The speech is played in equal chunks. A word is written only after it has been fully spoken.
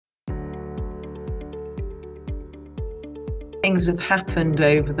Things have happened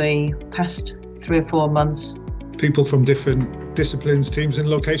over the past 3 or 4 months. People from different disciplines, teams and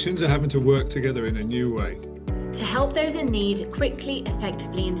locations are having to work together in a new way. To help those in need quickly,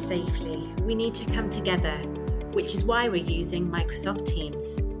 effectively and safely, we need to come together, which is why we're using Microsoft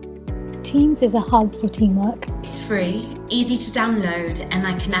Teams. Teams is a hub for teamwork. It's free, easy to download, and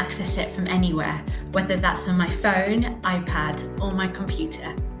I can access it from anywhere, whether that's on my phone, iPad or my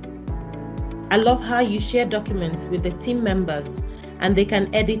computer. I love how you share documents with the team members and they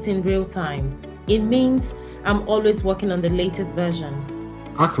can edit in real time. It means I'm always working on the latest version.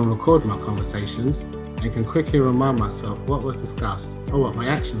 I can record my conversations and can quickly remind myself what was discussed or what my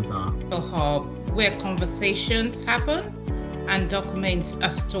actions are. A hub where conversations happen and documents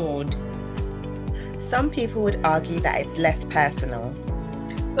are stored. Some people would argue that it's less personal.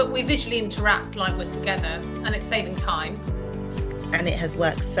 But we visually interact like we're together and it's saving time. And it has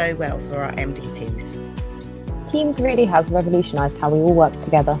worked so well for our MDTs. Teams really has revolutionised how we all work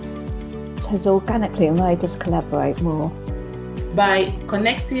together. It has organically made us collaborate more. By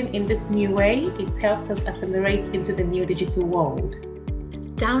connecting in this new way, it's helped us accelerate into the new digital world.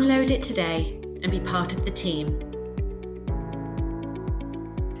 Download it today and be part of the team.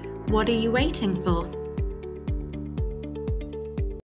 What are you waiting for?